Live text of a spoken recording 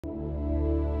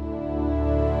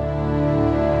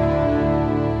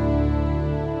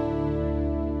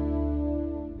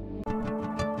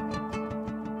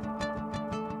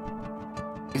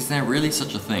there really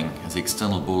such a thing as the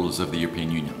external borders of the European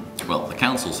Union? Well, the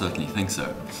Council certainly thinks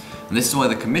so. And this is why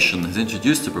the Commission has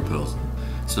introduced a proposal,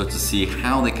 so to see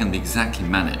how they can be exactly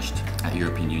managed at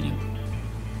European Union.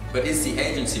 But is the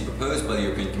agency proposed by the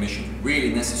European Commission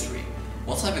really necessary?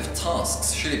 What type of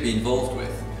tasks should it be involved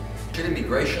with? Should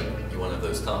immigration be one of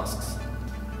those tasks?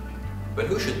 But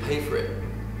who should pay for it?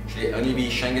 Should it only be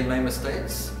Schengen member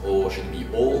states? Or should it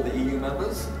be all the EU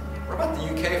members? What about the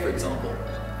UK, for example?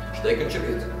 Should they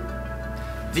contribute?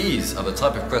 These are the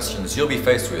type of questions you'll be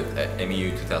faced with at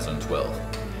MEU 2012.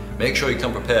 Make sure you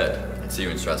come prepared and see you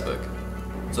in Strasbourg.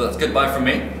 So that's goodbye from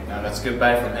me. No, that's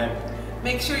goodbye from him.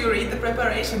 Make sure you read the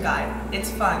preparation guide.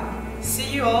 It's fun.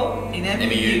 See you all in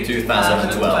MEU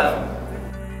 2012.